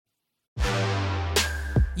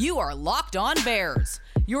You are Locked On Bears,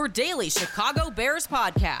 your daily Chicago Bears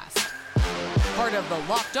podcast. Part of the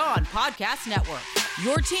Locked On Podcast Network,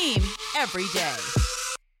 your team every day.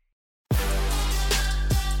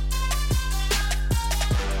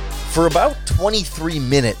 For about 23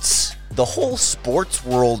 minutes, the whole sports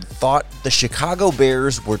world thought the Chicago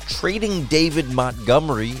Bears were trading David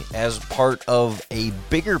Montgomery as part of a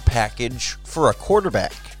bigger package for a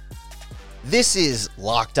quarterback. This is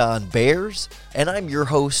Locked On Bears, and I'm your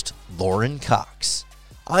host, Lauren Cox.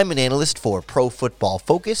 I'm an analyst for Pro Football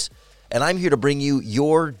Focus, and I'm here to bring you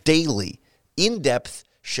your daily, in-depth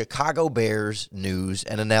Chicago Bears news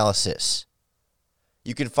and analysis.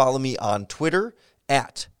 You can follow me on Twitter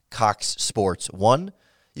at CoxSports1.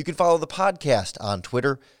 You can follow the podcast on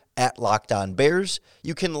Twitter at Locked On Bears.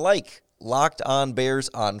 You can like Locked On Bears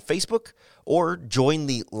on Facebook or join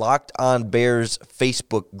the Locked On Bears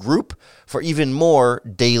Facebook group for even more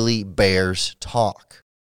daily Bears talk.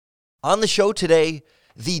 On the show today,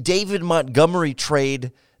 the David Montgomery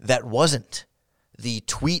trade that wasn't, the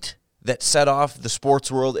tweet that set off the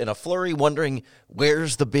sports world in a flurry, wondering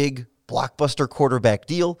where's the big blockbuster quarterback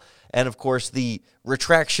deal, and of course the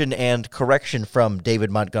retraction and correction from David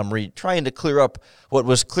Montgomery, trying to clear up what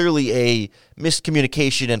was clearly a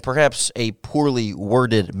miscommunication and perhaps a poorly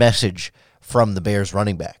worded message from the Bears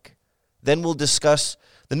running back. Then we'll discuss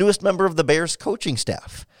the newest member of the Bears coaching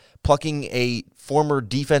staff, plucking a former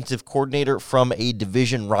defensive coordinator from a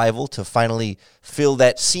division rival to finally fill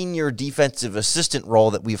that senior defensive assistant role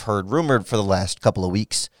that we've heard rumored for the last couple of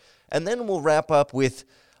weeks. And then we'll wrap up with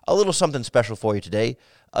a little something special for you today,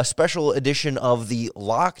 a special edition of the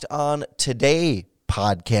Locked On Today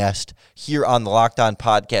podcast here on the Locked On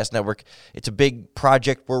Podcast Network. It's a big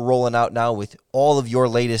project we're rolling out now with all of your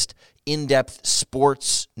latest in-depth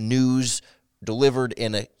sports news delivered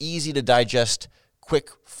in an easy-to-digest, quick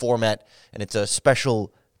format, and it's a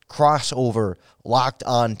special crossover Locked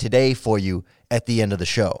On Today for you at the end of the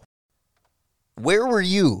show. Where were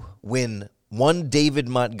you when one David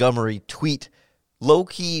Montgomery tweet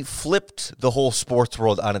low-key flipped the whole sports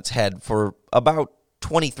world on its head for about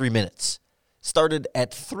 23 minutes? Started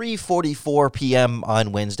at 3:44 p.m.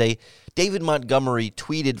 on Wednesday, David Montgomery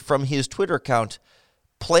tweeted from his Twitter account,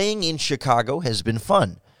 "Playing in Chicago has been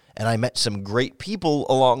fun, and I met some great people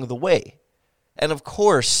along the way." And of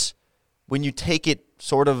course, when you take it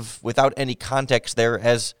sort of without any context there,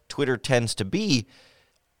 as Twitter tends to be,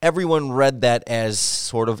 everyone read that as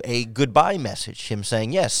sort of a goodbye message, him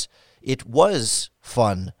saying, yes, it was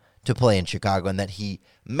fun to play in Chicago, and that he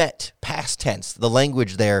met, past tense, the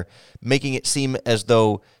language there, making it seem as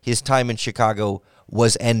though his time in Chicago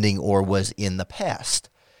was ending or was in the past.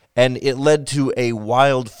 And it led to a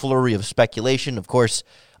wild flurry of speculation. Of course,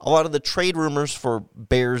 a lot of the trade rumors for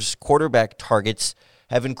Bears quarterback targets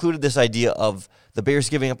have included this idea of the Bears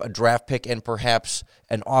giving up a draft pick and perhaps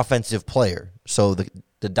an offensive player. So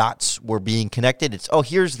the dots were being connected. It's,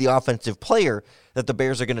 here's the offensive player that the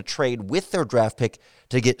Bears are going to trade with their draft pick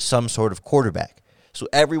to get some sort of quarterback. So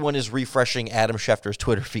everyone is refreshing Adam Schefter's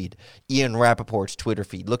Twitter feed, Ian Rappaport's Twitter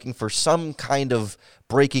feed, looking for some kind of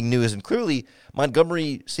breaking news. And clearly,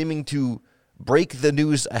 Montgomery seeming to break the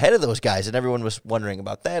news ahead of those guys, and everyone was wondering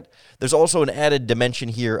about that. There's also an added dimension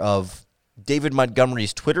here of David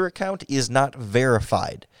Montgomery's Twitter account is not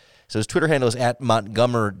verified. So his Twitter handle is at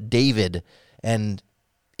MontgomeryDavid, and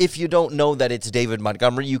if you don't know that it's David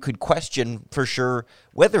Montgomery, you could question for sure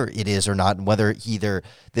whether it is or not, and whether either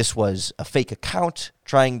this was a fake account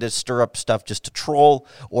trying to stir up stuff just to troll,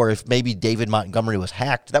 or if maybe David Montgomery was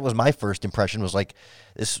hacked. That was my first impression, was like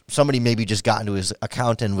somebody maybe just got into his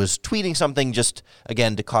account and was tweeting something just,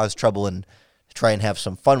 again, to cause trouble and try and have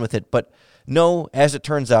some fun with it. But no, as it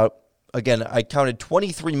turns out, again, I counted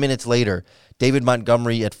 23 minutes later, David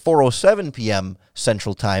Montgomery at 4:07 p.m.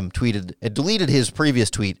 Central Time deleted his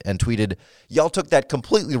previous tweet and tweeted, "Y'all took that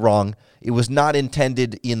completely wrong. It was not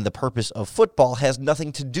intended in the purpose of football, has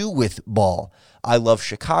nothing to do with ball. I love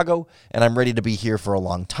Chicago, and I'm ready to be here for a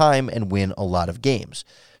long time and win a lot of games."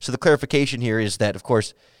 So the clarification here is that, of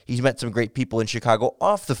course, he's met some great people in Chicago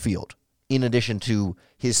off the field, in addition to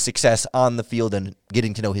his success on the field and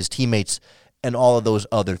getting to know his teammates and all of those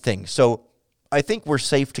other things. So I think we're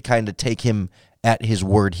safe to kind of take him at his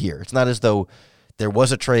word here. It's not as though there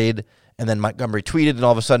was a trade and then Montgomery tweeted and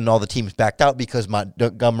all of a sudden all the teams backed out because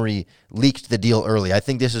Montgomery leaked the deal early. I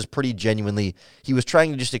think this is pretty genuinely, he was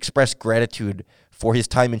trying to just express gratitude for his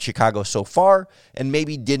time in Chicago so far and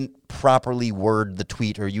maybe didn't properly word the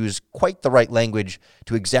tweet or use quite the right language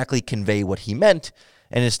to exactly convey what he meant,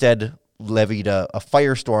 and instead levied a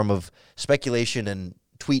firestorm of speculation and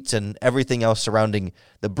tweets and everything else surrounding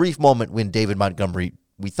the brief moment when David Montgomery,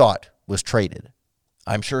 we thought, was traded.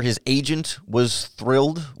 I'm sure his agent was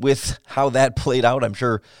thrilled with how that played out. I'm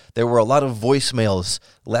sure there were a lot of voicemails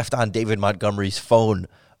left on David Montgomery's phone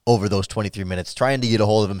over those 23 minutes, trying to get a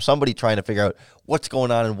hold of him, somebody trying to figure out what's going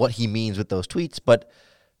on and what he means with those tweets. But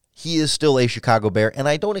he is still a Chicago Bear, and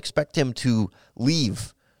I don't expect him to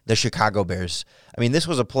leave the Chicago Bears. I mean, this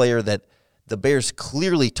was a player that the Bears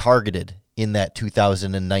clearly targeted in that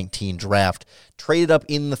 2019 draft, traded up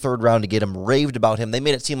in the third round to get him, raved about him. They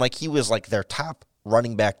made it seem like he was like their top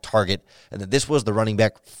running back target, and that this was the running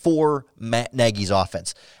back for Matt Nagy's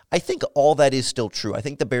offense. I think all that is still true. I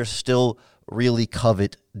think the Bears still really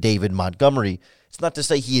covet David Montgomery. It's not to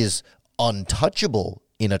say he is untouchable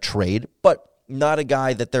in a trade, but not a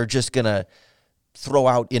guy that they're just going to throw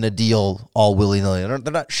out in a deal all willy-nilly.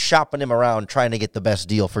 They're not shopping him around trying to get the best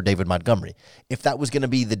deal for David Montgomery. If that was going to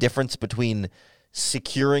be the difference between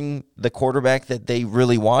securing the quarterback that they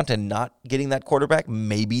really want and not getting that quarterback,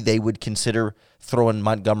 maybe they would consider throwing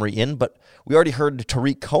Montgomery in. But we already heard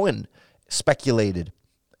Tariq Cohen speculated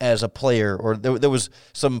as a player, or there was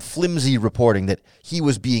some flimsy reporting that he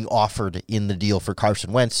was being offered in the deal for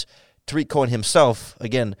Carson Wentz. Tariq Cohen himself,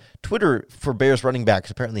 again, Twitter for Bears running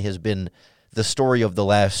backs apparently has been the story of the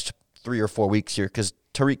last 3 or 4 weeks here, because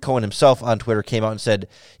Tariq Cohen himself on Twitter came out and said,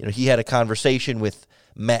 he had a conversation with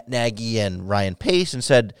Matt Nagy and Ryan Pace and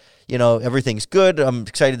said, everything's good. I'm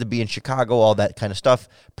excited to be in Chicago, all that kind of stuff,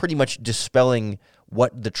 pretty much dispelling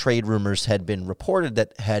what the trade rumors had been reported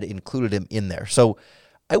that had included him in there. So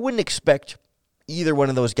I wouldn't expect either one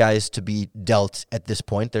of those guys to be dealt at this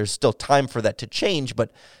point. There's still time for that to change,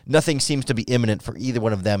 but nothing seems to be imminent for either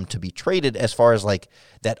one of them to be traded as far as like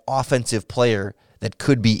that offensive player that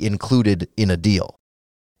could be included in a deal.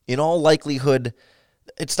 In all likelihood,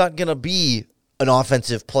 it's not going to be an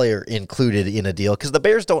offensive player included in a deal because the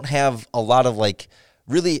Bears don't have a lot of like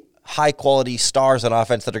really high-quality stars on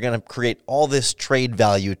offense that are going to create all this trade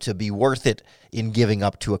value to be worth it in giving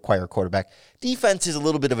up to acquire a quarterback. Defense is a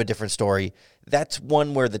little bit of a different story. That's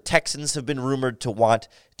one where the Texans have been rumored to want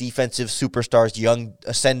defensive superstars, young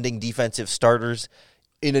ascending defensive starters,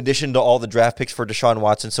 in addition to all the draft picks for Deshaun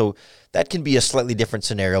Watson. So that can be a slightly different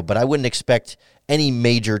scenario, but I wouldn't expect any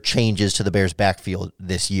major changes to the Bears' backfield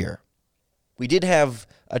this year. We did have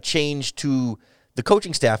a change to the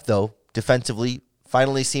coaching staff, though, defensively.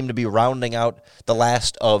 Finally seemed to be rounding out the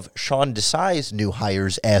last of Sean Desai's new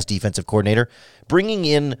hires as defensive coordinator, bringing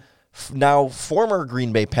in now former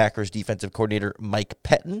Green Bay Packers defensive coordinator Mike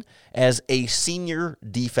Pettin as a senior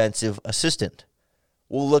defensive assistant.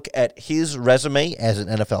 We'll look at his resume as an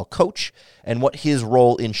NFL coach and what his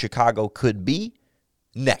role in Chicago could be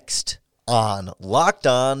next on Locked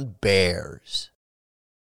On Bears.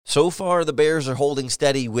 So far, the Bears are holding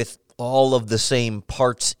steady with all of the same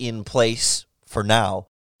parts in place for now,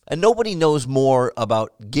 and nobody knows more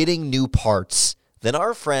about getting new parts than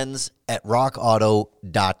our friends at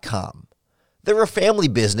rockauto.com. They're a family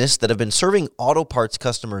business that have been serving auto parts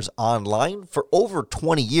customers online for over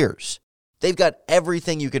 20 years. They've got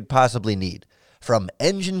everything you could possibly need, from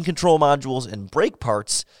engine control modules and brake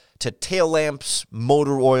parts to tail lamps,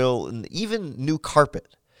 motor oil, and even new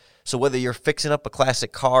carpet. So whether you're fixing up a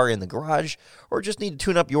classic car in the garage or just need to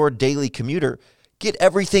tune up your daily commuter, get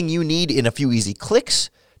everything you need in a few easy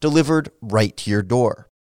clicks delivered right to your door.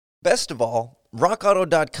 Best of all,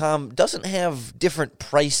 rockauto.com doesn't have different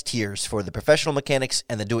price tiers for the professional mechanics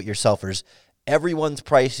and the do-it-yourselfers. Everyone's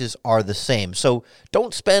prices are the same, so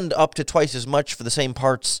don't spend up to twice as much for the same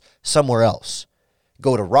parts somewhere else.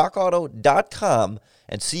 Go to rockauto.com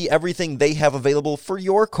and see everything they have available for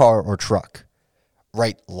your car or truck.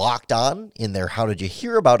 Write Locked On in their How Did You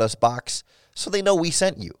Hear About Us box so they know we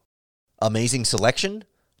sent you. Amazing selection,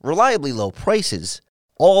 reliably low prices,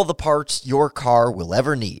 all the parts your car will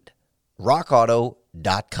ever need.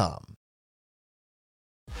 rockauto.com.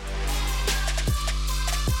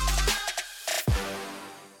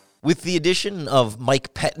 With the addition of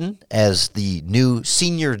Mike Pettin as the new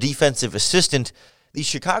senior defensive assistant, the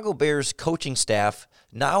Chicago Bears coaching staff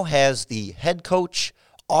now has the head coach,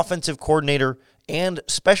 offensive coordinator, and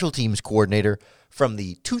special teams coordinator from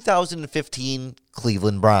the 2015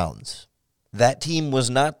 Cleveland Browns. That team was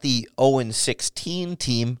not the 0-16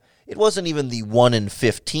 team. It wasn't even the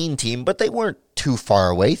 1-15 team, but they weren't too far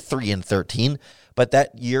away, 3-13. But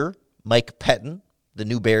that year, Mike Pettin, the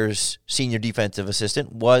new Bears senior defensive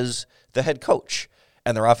assistant, was the head coach.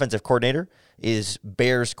 And their offensive coordinator is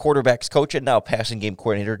Bears quarterbacks coach and now passing game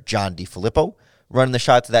coordinator John DeFilippo, running the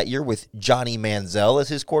shots that year with Johnny Manziel as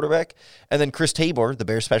his quarterback. And then Chris Tabor, the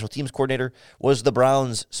Bears special teams coordinator, was the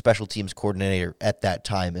Browns special teams coordinator at that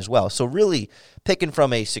time as well. So really picking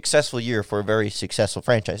from a successful year for a very successful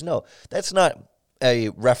franchise. No, that's not a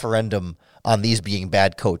referendum on these being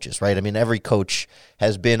bad coaches, right? I mean, every coach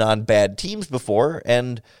has been on bad teams before,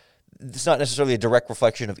 and it's not necessarily a direct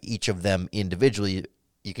reflection of each of them individually.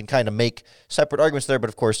 You can kind of make separate arguments there, but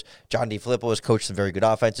of course, John DeFilippo has coached some very good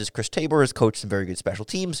offenses. Chris Tabor has coached some very good special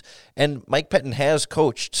teams, and Mike Pettin has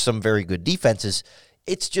coached some very good defenses.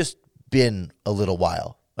 It's just been a little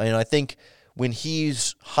while. I think when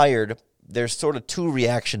he's hired, there's sort of two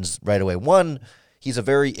reactions right away. One, he's a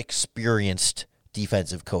very experienced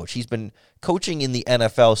defensive coach. He's been coaching in the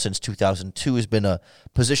NFL since 2002. He's been a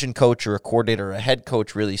position coach or a coordinator or a head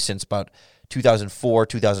coach really since about 2004,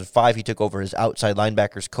 2005. He took over as outside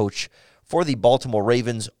linebackers coach for the Baltimore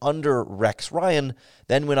Ravens under Rex Ryan,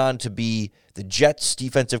 then went on to be the Jets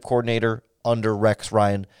defensive coordinator under Rex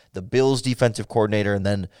Ryan, the Bills defensive coordinator, and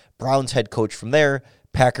then Browns head coach from there,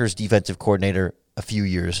 Packers defensive coordinator a few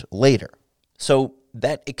years later. So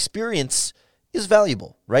that experience is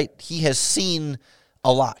valuable, right? He has seen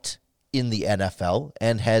a lot in the NFL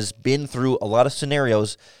and has been through a lot of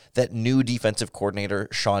scenarios that new defensive coordinator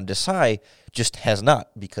Sean Desai just has not,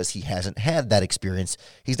 because he hasn't had that experience.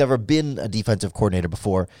 He's never been a defensive coordinator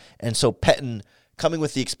before. And so Pettin, coming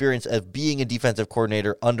with the experience of being a defensive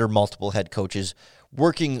coordinator under multiple head coaches,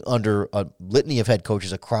 working under a litany of head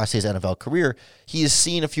coaches across his NFL career, he has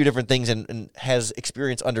seen a few different things and has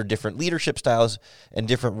experience under different leadership styles and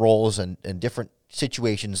different roles and different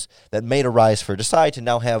situations that may arise for Desai to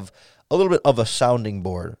now have a little bit of a sounding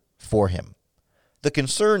board for him. The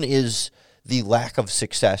concern is the lack of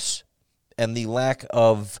success and the lack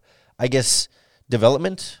of, I guess,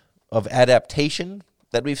 development, of adaptation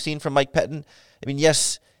that we've seen from Mike Pettin. I mean,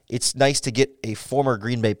 yes, it's nice to get a former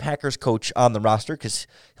Green Bay Packers coach on the roster because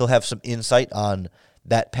he'll have some insight on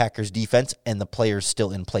that Packers defense and the players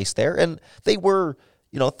still in place there. And they were,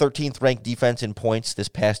 13th ranked defense in points this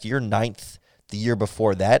past year, 9th the year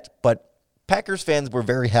before that. But Packers fans were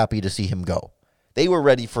very happy to see him go. They were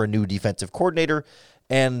ready for a new defensive coordinator,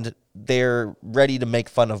 and they're ready to make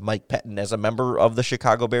fun of Mike Pettin as a member of the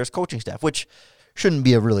Chicago Bears coaching staff, which shouldn't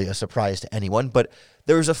be really a surprise to anyone. But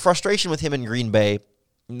there was a frustration with him in Green Bay,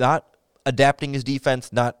 not adapting his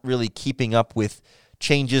defense, not really keeping up with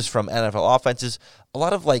changes from NFL offenses. A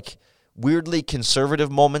lot of weirdly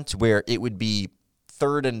conservative moments where it would be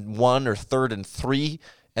 3rd and 1 or 3rd and 3,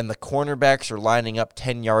 and the cornerbacks are lining up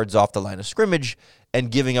 10 yards off the line of scrimmage and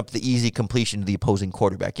giving up the easy completion to the opposing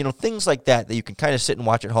quarterback. Things like that you can kind of sit and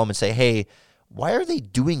watch at home and say, hey, why are they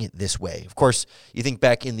doing it this way? Of course, you think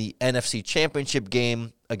back in the NFC Championship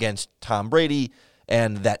game against Tom Brady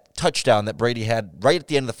and that touchdown that Brady had right at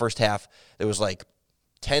the end of the first half. There was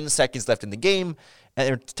 10 seconds left in the game,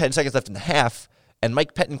 and 10 seconds left in the half, and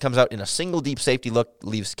Mike Pettin comes out in a single deep safety look,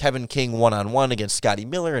 leaves Kevin King one-on-one against Scotty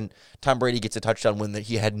Miller, and Tom Brady gets a touchdown when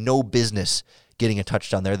he had no business getting a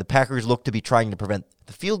touchdown there. The Packers look to be trying to prevent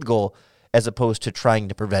the field goal as opposed to trying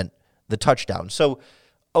to prevent the touchdown. So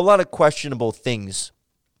a lot of questionable things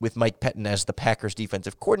with Mike Pettin as the Packers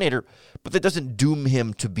defensive coordinator, but that doesn't doom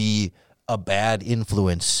him to be a bad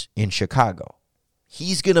influence in Chicago.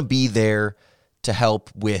 He's going to be there to help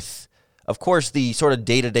with, of course, the sort of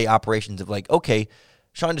day-to-day operations of okay,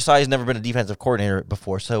 Sean Desai has never been a defensive coordinator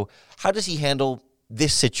before, so how does he handle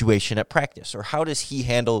this situation at practice? Or how does he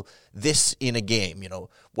handle this in a game?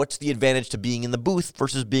 What's the advantage to being in the booth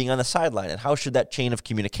versus being on the sideline? And how should that chain of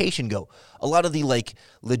communication go? A lot of the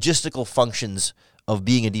logistical functions of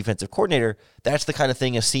being a defensive coordinator, that's the kind of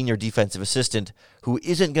thing a senior defensive assistant who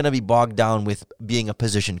isn't going to be bogged down with being a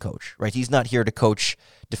position coach, right? He's not here to coach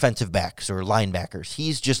defensive backs or linebackers.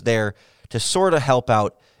 He's just there to sort of help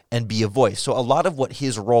out and be a voice. So a lot of what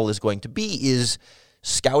his role is going to be is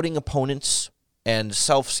scouting opponents and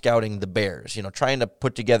self-scouting the Bears, trying to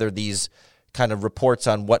put together these kind of reports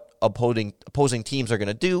on what opposing teams are going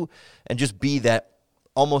to do and just be that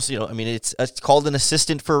almost, it's called an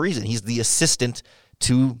assistant for a reason. He's the assistant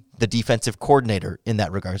to the defensive coordinator in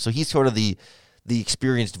that regard. So he's sort of the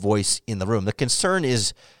experienced voice in the room. The concern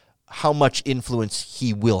is how much influence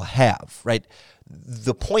he will have, right?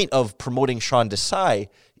 The point of promoting Sean Desai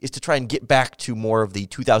is to try and get back to more of the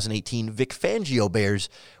 2018 Vic Fangio Bears,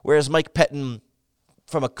 whereas Mike Pettin,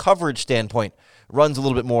 from a coverage standpoint, runs a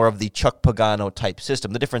little bit more of the Chuck Pagano type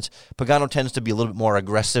system. The difference, Pagano tends to be a little bit more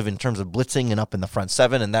aggressive in terms of blitzing and up in the front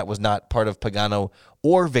seven, and that was not part of Pagano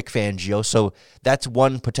or Vic Fangio, so that's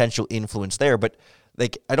one potential influence there. But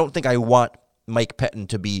I don't think I want Mike Pettin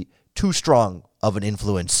to be too strong of an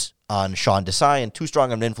influence on Sean Desai and too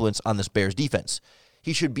strong of an influence on this Bears defense.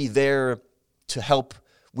 He should be there to help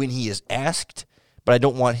when he is asked, but I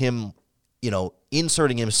don't want him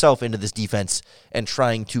inserting himself into this defense and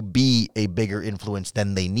trying to be a bigger influence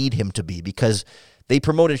than they need him to be, because They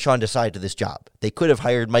promoted Sean Desai to this job. They could have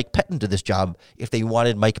hired Mike Pettin to this job if they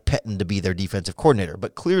wanted Mike Pettin to be their defensive coordinator.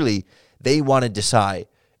 But clearly, they wanted Desai,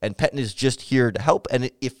 and Pettin is just here to help. And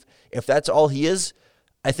if that's all he is,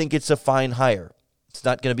 I think it's a fine hire. It's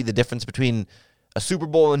not going to be the difference between a Super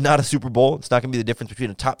Bowl and not a Super Bowl. It's not going to be the difference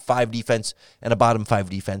between a top 5 defense and a bottom 5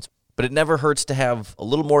 defense. But it never hurts to have a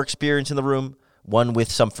little more experience in the room, one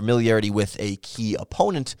with some familiarity with a key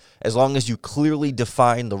opponent, as long as you clearly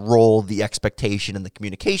define the role, the expectation, and the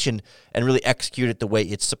communication, and really execute it the way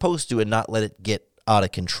it's supposed to and not let it get out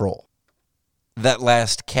of control. That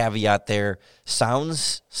last caveat there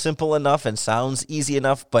sounds simple enough and sounds easy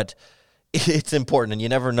enough, but it's important, and you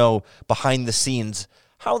never know behind the scenes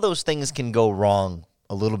how those things can go wrong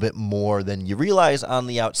a little bit more than you realize on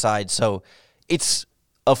the outside. So it's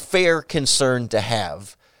a fair concern to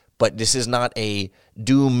have, but this is not a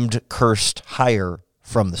doomed, cursed hire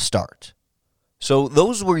from the start. So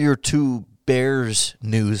those were your 2 Bears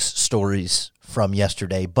news stories from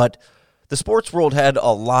yesterday, but the sports world had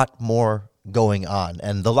a lot more going on,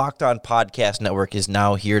 and the Locked On Podcast Network is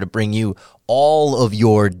now here to bring you all of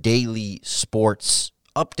your daily sports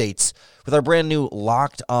updates with our brand new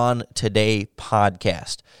Locked On Today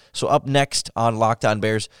podcast. So up next on Locked On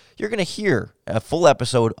Bears, you're going to hear a full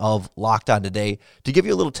episode of Locked On Today to give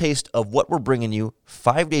you a little taste of what we're bringing you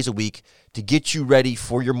 5 days a week to get you ready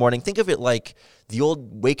for your morning. Think of it like the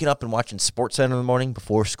old waking up and watching SportsCenter in the morning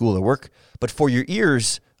before school or work, but for your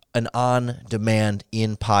ears, an on-demand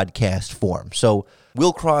in podcast form. So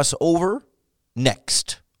we'll cross over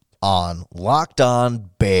next on Locked On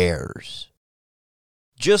Bears.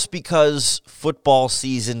 Just because football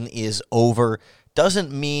season is over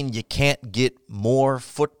doesn't mean you can't get more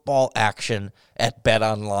football action at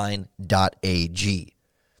betonline.ag.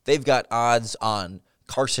 They've got odds on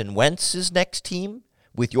Carson Wentz's next team,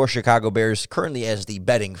 with your Chicago Bears currently as the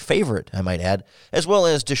betting favorite, I might add, as well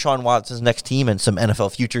as Deshaun Watson's next team and some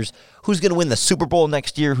NFL futures. Who's going to win the Super Bowl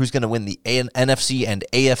next year? Who's going to win the NFC and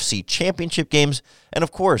AFC championship games? And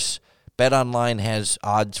of course, BetOnline has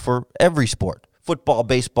odds for every sport. Football,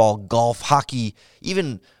 baseball, golf, hockey,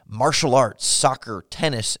 even martial arts, soccer,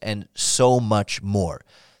 tennis, and so much more.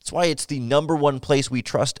 That's why it's the number one place we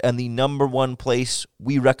trust and the number one place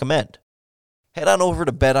we recommend. Head on over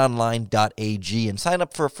to betonline.ag and sign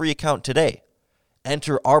up for a free account today.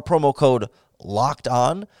 Enter our promo code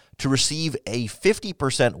LOCKEDON to receive a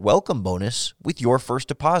 50% welcome bonus with your first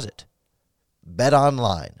deposit.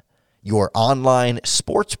 BetOnline, your online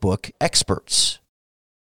sportsbook experts.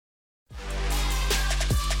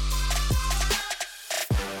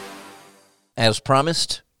 As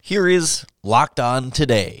promised, here is Locked On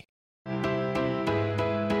Today.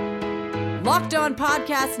 Locked On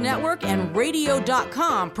Podcast Network and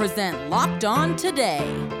Radio.com present Locked On Today.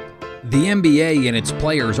 The NBA and its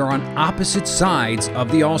players are on opposite sides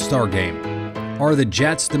of the All-Star Game. Are the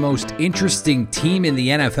Jets the most interesting team in the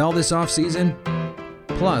NFL this offseason?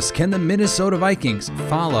 Plus, can the Minnesota Vikings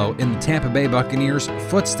follow in the Tampa Bay Buccaneers'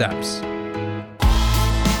 footsteps?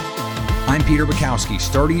 I'm Peter Bukowski,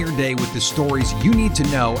 starting your day with the stories you need to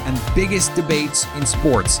know and biggest debates in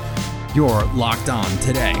sports. You're Locked On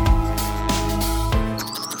Today.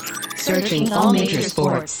 Searching all major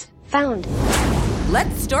sports. Found.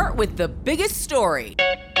 Let's start with the biggest story.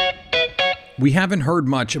 We haven't heard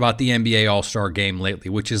much about the NBA All-Star Game lately,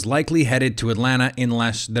 which is likely headed to Atlanta in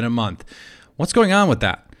less than a month. What's going on with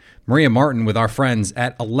that? Maria Martin with our friends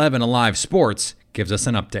at 11 Alive Sports gives us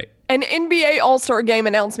an update. An NBA All-Star Game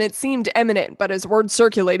announcement seemed imminent, but as word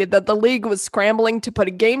circulated that the league was scrambling to put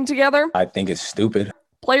a game together, I think it's stupid.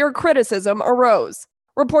 Player criticism arose.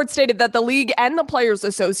 Reports stated that the league and the Players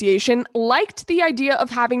Association liked the idea of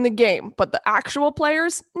having the game, but the actual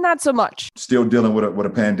players, not so much. Still dealing with a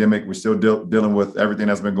pandemic. We're still dealing with everything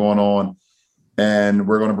that's been going on. And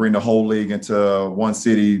we're going to bring the whole league into one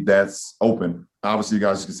city that's open. Obviously, you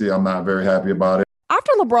guys can see I'm not very happy about it.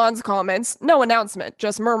 After LeBron's comments, no announcement,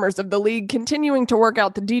 just murmurs of the league continuing to work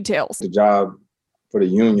out the details. The job for the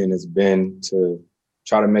union has been to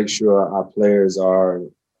try to make sure our players are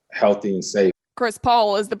healthy and safe. Chris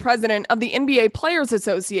Paul is the president of the NBA Players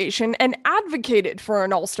Association and advocated for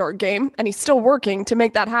an all-star game, and he's still working to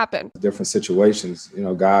make that happen. Different situations,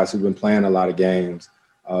 guys who've been playing a lot of games,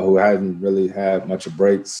 who hadn't really had much of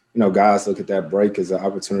breaks. Guys look at that break as an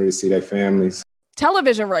opportunity to see their families.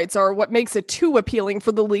 Television rights are what makes it too appealing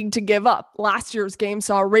for the league to give up. Last year's game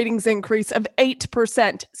saw a ratings increase of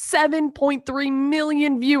 8%, 7.3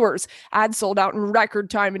 million viewers. Ads sold out in record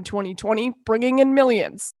time in 2020, bringing in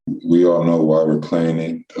millions. We all know why we're playing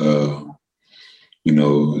it.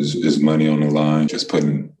 It's money on the line. Just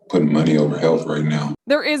putting putting money over health right now.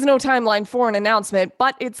 There is no timeline for an announcement,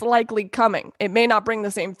 but it's likely coming. It may not bring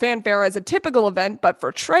the same fanfare as a typical event, but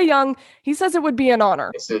for Trae Young, he says it would be an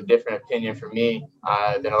honor. It's a different opinion for me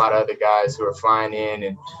than a lot of other guys who are flying in,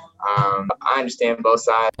 and I understand both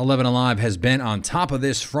sides. 11 Alive has been on top of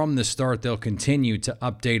this from the start. They'll continue to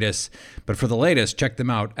update us. But for the latest, check them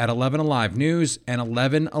out at 11 Alive News and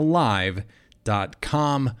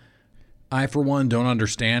 11alive.com. I, for one, don't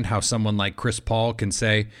understand how someone like Chris Paul can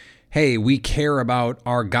say, hey, we care about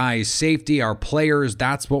our guys' safety, our players,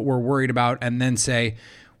 that's what we're worried about, and then say,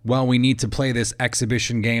 well, we need to play this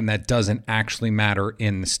exhibition game that doesn't actually matter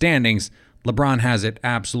in the standings. LeBron has it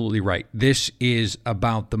absolutely right. This is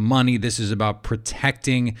about the money. This is about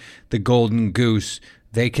protecting the golden goose.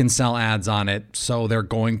 They can sell ads on it, so they're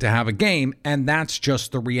going to have a game, and that's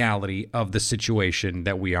just the reality of the situation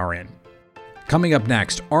that we are in. Coming up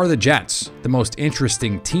next, are the Jets the most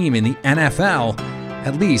interesting team in the NFL,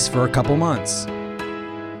 at least for a couple months?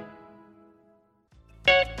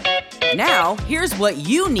 Now, here's what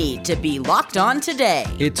you need to be locked on today.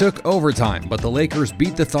 It took overtime, but the Lakers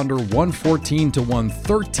beat the Thunder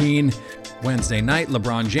 114-113. Wednesday night,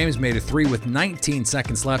 LeBron James made a three with 19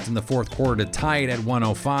 seconds left in the fourth quarter to tie it at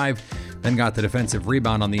 105, then got the defensive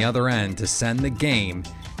rebound on the other end to send the game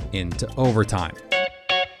into overtime.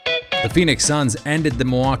 The Phoenix Suns ended the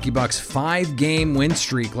Milwaukee Bucks' 5-game win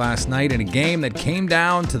streak last night in a game that came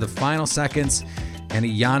down to the final seconds and a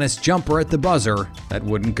Giannis jumper at the buzzer that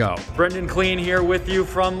wouldn't go. Brendan Clean here with you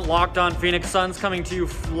from Locked On Phoenix Suns, coming to you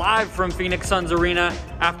live from Phoenix Suns Arena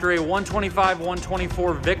after a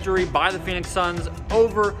 125-124 victory by the Phoenix Suns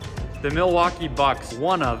over the Milwaukee Bucks,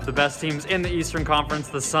 one of the best teams in the Eastern Conference.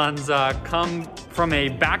 The Suns come from a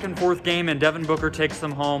back-and-forth game, and Devin Booker takes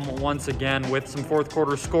them home once again with some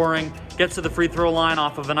fourth-quarter scoring. Gets to the free throw line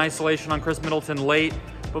off of an isolation on Chris Middleton late.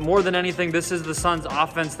 But more than anything, this is the Suns'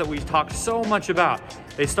 offense that we've talked so much about.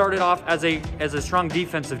 They started off as a strong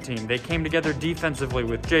defensive team. They came together defensively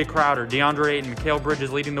with Jay Crowder, DeAndre Ayton, Mikal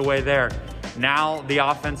Bridges leading the way there. Now the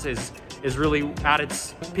offense is really at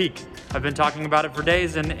its peak. I've been talking about it for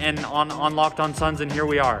days and on Locked On Suns, and here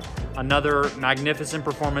we are. Another magnificent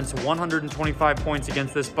performance, 125 points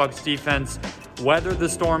against this Bucks defense. Weathered the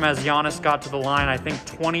storm as Giannis got to the line, I think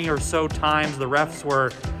 20 or so times. The refs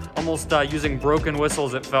were almost using broken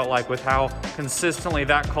whistles, it felt like, with how consistently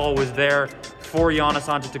that call was there for Giannis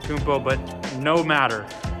Antetokounmpo, but no matter.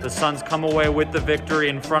 The Suns come away with the victory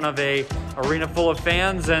in front of a arena full of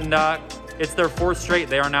fans, and it's their fourth straight.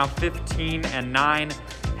 They are now 15-9,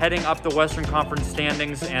 heading up the Western Conference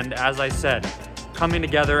standings, and as I said, coming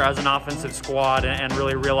together as an offensive squad and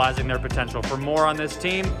really realizing their potential. For more on this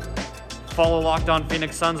team, follow Locked On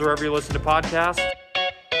Phoenix Suns wherever you listen to podcasts.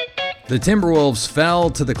 The Timberwolves fell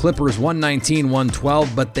to the Clippers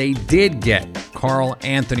 119-112, but they did get Karl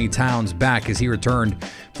Anthony Towns back as he returned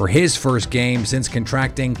for his first game since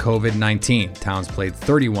contracting COVID-19. Towns played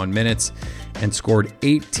 31 minutes and scored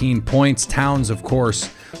 18 points. Towns, of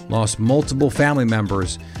course, lost multiple family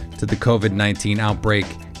members to the COVID-19 outbreak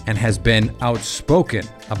and has been outspoken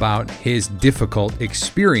about his difficult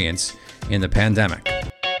experience in the pandemic.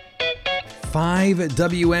 5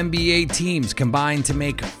 WNBA teams combined to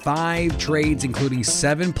make 5 trades, including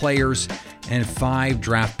 7 players and 5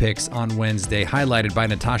 draft picks on Wednesday, highlighted by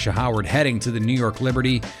Natasha Howard heading to the New York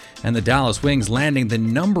Liberty and the Dallas Wings landing the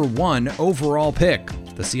number 1 overall pick.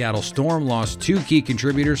 The Seattle Storm lost 2 key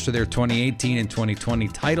contributors to their 2018 and 2020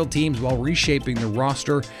 title teams while reshaping the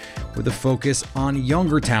roster with a focus on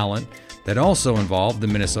younger talent that also involved the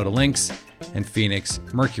Minnesota Lynx and Phoenix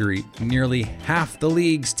Mercury. Nearly half the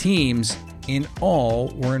league's teams in all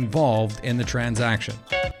were involved in the transaction.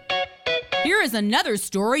 Here is another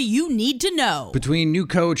story you need to know. Between new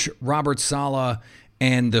coach Robert Saleh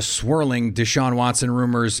and the swirling Deshaun Watson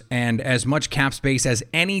rumors and as much cap space as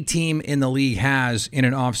any team in the league has in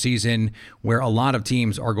an offseason where a lot of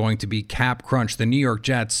teams are going to be cap crunched, the New York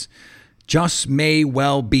Jets just may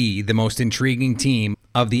well be the most intriguing team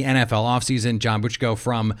of the NFL offseason. John Butchko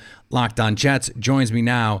from Locked On Jets joins me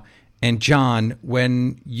now. And John,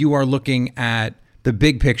 when you are looking at the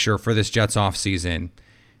big picture for this Jets offseason,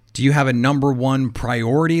 do you have a number 1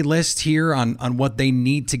 priority list here on what they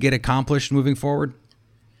need to get accomplished moving forward?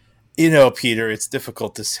 You know, Peter, it's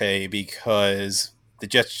difficult to say because the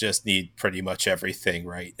Jets just need pretty much everything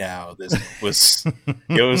right now. This was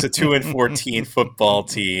it was a 2-14 football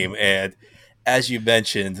team, and as you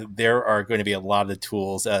mentioned, there are going to be a lot of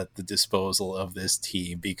tools at the disposal of this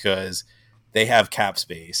team because they have cap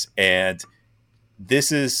space, and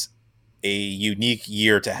this is a unique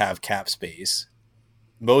year to have cap space.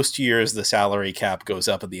 Most years, the salary cap goes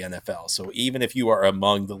up in the NFL. So even if you are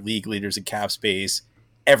among the league leaders in cap space,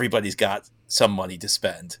 everybody's got some money to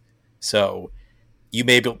spend. So you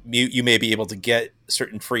may be able to get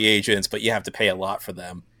certain free agents, but you have to pay a lot for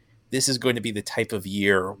them. This is going to be the type of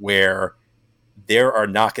year where there are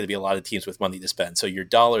not going to be a lot of teams with money to spend. So your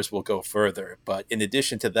dollars will go further. But in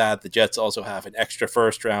addition to that, the Jets also have an extra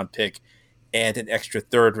first-round pick and an extra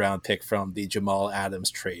third-round pick from the Jamal Adams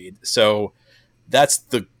trade. So that's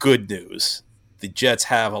the good news. The Jets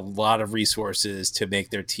have a lot of resources to make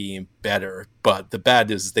their team better. But the bad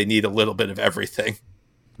news is they need a little bit of everything.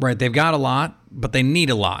 Right, they've got a lot, but they need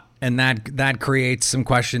a lot. And that creates some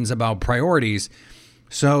questions about priorities.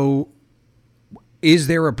 So is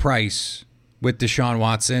there a price with Deshaun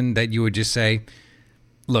Watson that you would just say,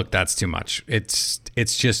 look, that's too much. It's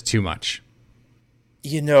just too much?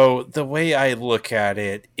 You know, the way I look at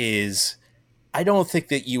it is I don't think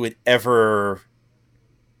that you would ever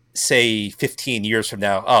say 15 years from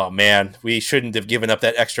now, oh man, we shouldn't have given up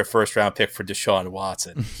that extra first round pick for Deshaun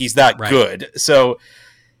Watson. He's not Right. good. So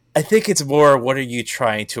I think it's more, what are you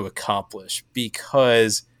trying to accomplish?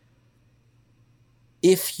 Because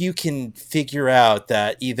if you can figure out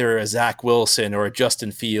that either a Zach Wilson or a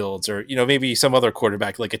Justin Fields or, you know, maybe some other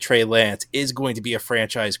quarterback like a Trey Lance is going to be a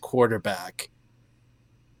franchise quarterback,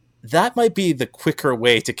 that might be the quicker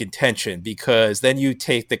way to contention, because then you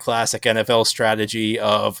take the classic NFL strategy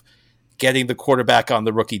of getting the quarterback on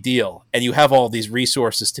the rookie deal and you have all these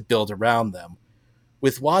resources to build around them.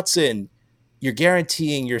 With Watson, you're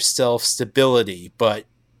guaranteeing yourself stability, but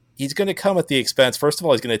he's going to come at the expense. First of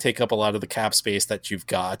all, he's going to take up a lot of the cap space that you've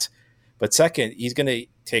got. But second, he's going to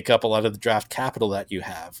take up a lot of the draft capital that you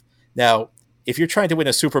have. Now, if you're trying to win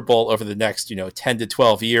a Super Bowl over the next, 10 to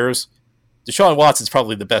 12 years, Deshaun Watson's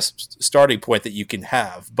probably the best starting point that you can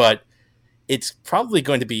have. But it's probably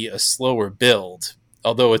going to be a slower build,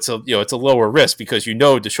 although it's a lower risk because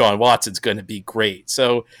Deshaun Watson's going to be great.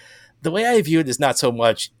 So the way I view it is not so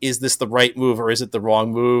much, is this the right move or is it the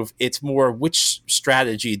wrong move? It's more, which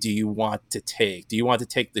strategy do you want to take? Do you want to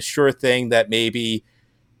take the sure thing that maybe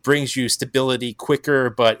brings you stability quicker,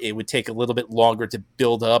 but it would take a little bit longer to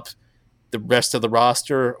build up the rest of the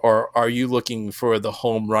roster? Or are you looking for the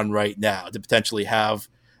home run right now to potentially have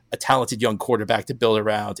a talented young quarterback to build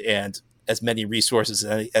around and as many resources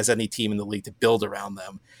as any team in the league to build around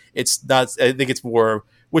them? It's not, I think it's more,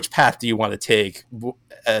 which path do you want to take,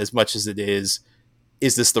 as much as it is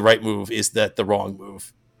this the right move? Is that the wrong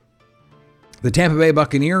move? The Tampa Bay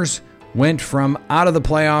Buccaneers went from out of the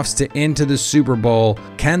playoffs to into the Super Bowl.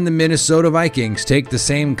 Can the Minnesota Vikings take the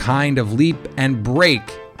same kind of leap and break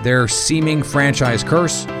their seeming franchise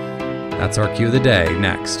curse? That's our cue of the day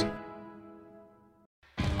next.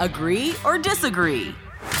 Agree or disagree?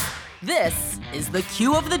 This is the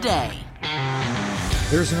cue of the day.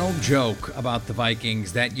 There's an old joke about the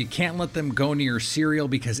Vikings that you can't let them go near cereal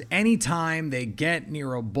because anytime they get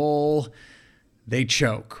near a bowl, they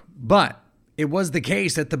choke. But it was the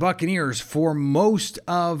case that the Buccaneers, for most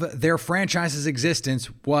of their franchise's existence,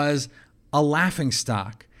 was a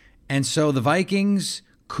laughingstock. And so the Vikings,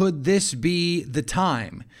 could this be the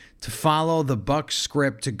time to follow the Bucs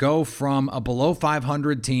script to go from a below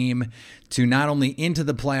 500 team to not only into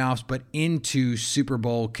the playoffs, but into Super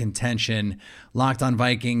Bowl contention? Locked on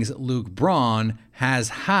Vikings, Luke Braun has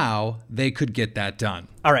how they could get that done.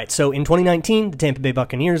 All right, so in 2019, the Tampa Bay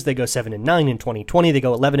Buccaneers, they go 7-9. In 2020, they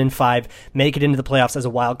go 11-5, make it into the playoffs as a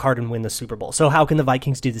wild card and win the Super Bowl. So how can the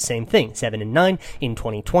Vikings do the same thing? 7-9 in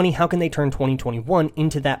 2020. How can they turn 2021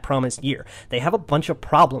 into that promised year? They have a bunch of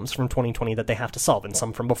problems from 2020 that they have to solve, and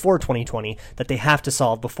some from before 2020 that they have to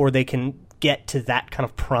solve before they can get to that kind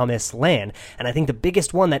of promised land. And I think the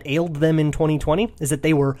biggest one that ailed them in 2020 is that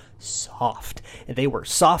they were soft. They were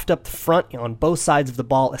soft up front on both sides of the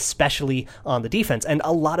ball, especially on the defense. And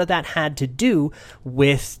a lot of that had to do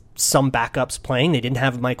with some backups playing. They didn't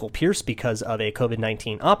have Michael Pierce because of a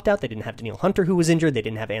COVID-19 opt-out. They didn't have Danielle Hunter, who was injured. They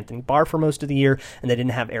didn't have Anthony Barr for most of the year, and they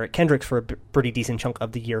didn't have Eric Kendricks for a pretty decent chunk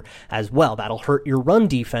of the year as well. That'll hurt your run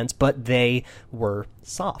defense, but they were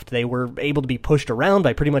soft. They were able to be pushed around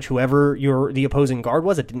by pretty much whoever the opposing guard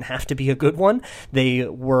was. It didn't have to be a good one. They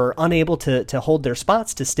were unable to hold their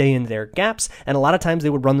spots, to stay in their gaps, and a lot of times they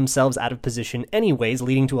would run themselves out of position anyways,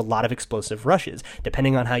 leading to a lot of explosive rushes.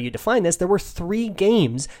 Depending on how you define this, there were 3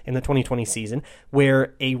 games in the 2020 season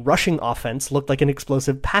where a rushing offense looked like an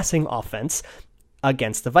explosive passing offense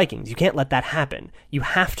against the Vikings. You can't let that happen. You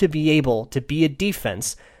have to be able to be a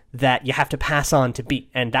defense that you have to pass on to beat.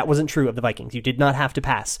 And that wasn't true of the Vikings. You did not have to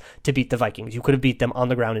pass to beat the Vikings. You could have beat them on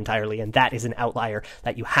the ground entirely, and that is an outlier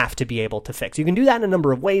that you have to be able to fix. You can do that in a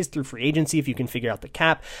number of ways, through free agency, if you can figure out the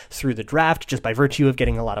cap, through the draft, just by virtue of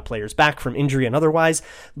getting a lot of players back from injury and otherwise,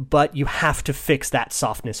 but you have to fix that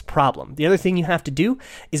softness problem. The other thing you have to do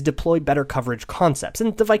is deploy better coverage concepts,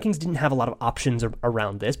 and the Vikings didn't have a lot of options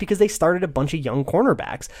around this because they started a bunch of young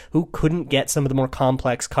cornerbacks who couldn't get some of the more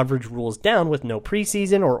complex coverage rules down with no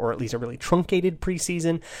preseason, or at least a really truncated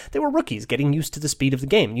preseason. They were rookies getting used to the speed of the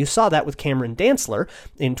game. You saw that with Cameron Dantzler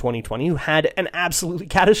in 2020, who had an absolutely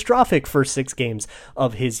catastrophic first 6 games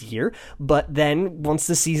of his year, but then once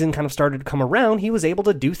the season kind of started to come around, he was able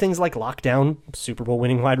to do things like lock down Super Bowl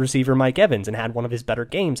winning wide receiver Mike Evans and had one of his better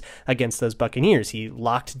games against those Buccaneers. He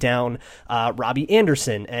locked down Robbie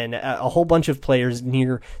Anderson and a whole bunch of players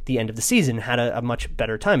near the end of the season, had a much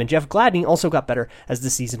better time. And Jeff Gladney also got better as the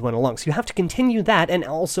season went along. So you have to continue that and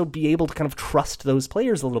also be able to kind of trust those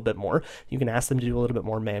players a little bit more. You can ask them to do a little bit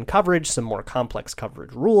more man coverage, some more complex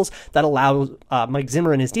coverage rules that allow Mike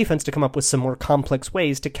Zimmer and his defense to come up with some more complex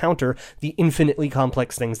ways to counter the infinitely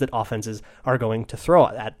complex things that offenses are going to throw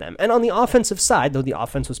at them. And on the offensive side, though the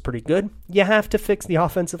offense was pretty good, you have to fix the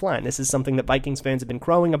offensive line. This is something that Vikings fans have been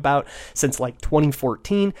crowing about since like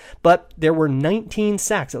 2014, but there were 19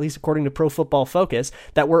 sacks, at least according to Pro Football Focus,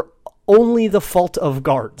 that were only the fault of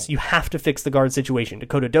guards. You have to fix the guard situation.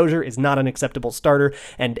 Dakota Dozier is not an acceptable starter,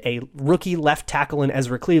 and a rookie left tackle in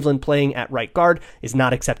Ezra Cleveland playing at right guard is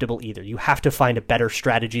not acceptable either. You have to find a better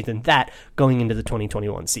strategy than that going into the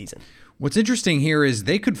 2021 season. What's interesting here is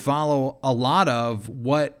they could follow a lot of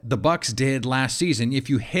what the Bucs did last season if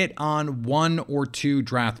you hit on 1 or 2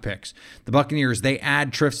 draft picks. The Buccaneers, they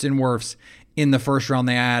add Tristan Wirfs in the first round.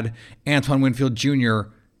 They add Antoine Winfield Jr.,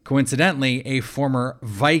 coincidentally, a former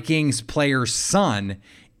Vikings player's son,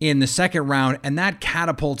 in the second round, and that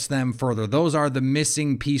catapults them further. Those are the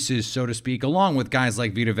missing pieces, so to speak, along with guys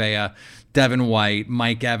like Vita Vea, Devin White,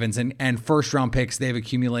 Mike Evans, and first-round picks they've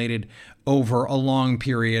accumulated over a long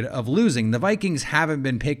period of losing. The Vikings haven't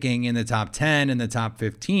been picking in the top 10 and the top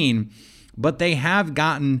 15, but they have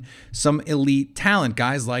gotten some elite talent,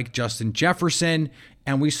 guys like Justin Jefferson,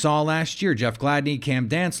 and we saw last year, Jeff Gladney, Cam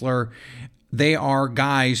Dantzler. They are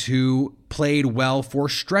guys who played well for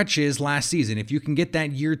stretches last season. If you can get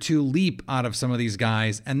that year 2 leap out of some of these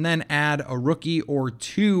guys and then add a rookie or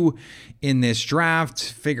 2 in this draft,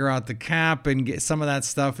 figure out the cap and get some of that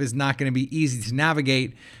stuff is not going to be easy to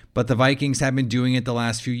navigate. But the Vikings have been doing it the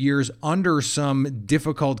last few years under some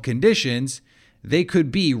difficult conditions. They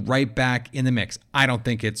could be right back in the mix. I don't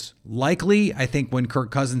think it's likely. I think when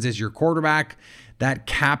Kirk Cousins is your quarterback, that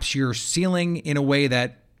caps your ceiling in a way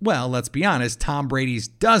that, well, let's be honest, Tom Brady's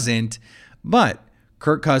doesn't, but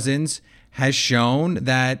Kirk Cousins has shown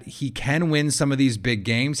that he can win some of these big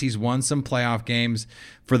games. He's won some playoff games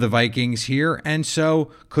for the Vikings here, and so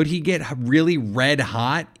could he get really red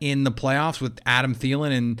hot in the playoffs with Adam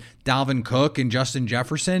Thielen and Dalvin Cook and Justin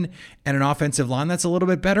Jefferson and an offensive line that's a little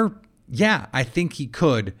bit better? Yeah, I think he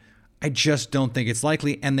could. I just don't think it's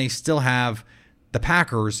likely, and they still have the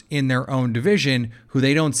Packers in their own division who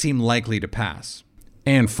they don't seem likely to pass.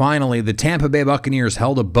 And finally, the Tampa Bay Buccaneers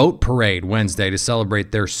held a boat parade Wednesday to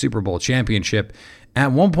celebrate their Super Bowl championship.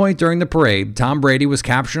 At one point during the parade, Tom Brady was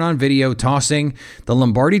captured on video tossing the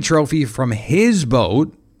Lombardi Trophy from his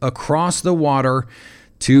boat across the water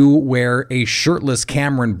to where a shirtless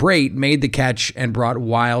Cameron Brate made the catch and brought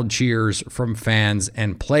wild cheers from fans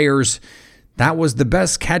and players. "That was the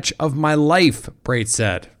best catch of my life," Brate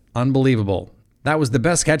said. Unbelievable. "That was the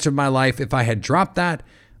best catch of my life. If I had dropped that,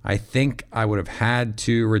 I think I would have had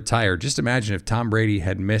to retire." Just imagine if Tom Brady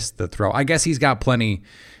had missed the throw. I guess he's got plenty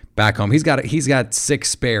back home. He's got 6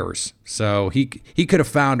 spares, so he could have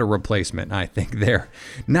found a replacement, I think, there.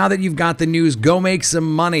 Now that you've got the news, go make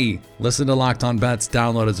some money. Listen to Locked On Bets,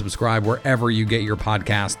 download and subscribe wherever you get your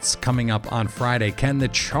podcasts. Coming up on Friday, can the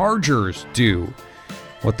Chargers do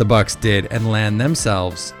what the Bucs did and land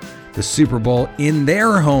themselves the Super Bowl in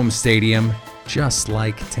their home stadium, just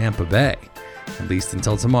like Tampa Bay? At least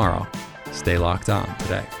until tomorrow, stay locked on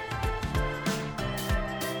today.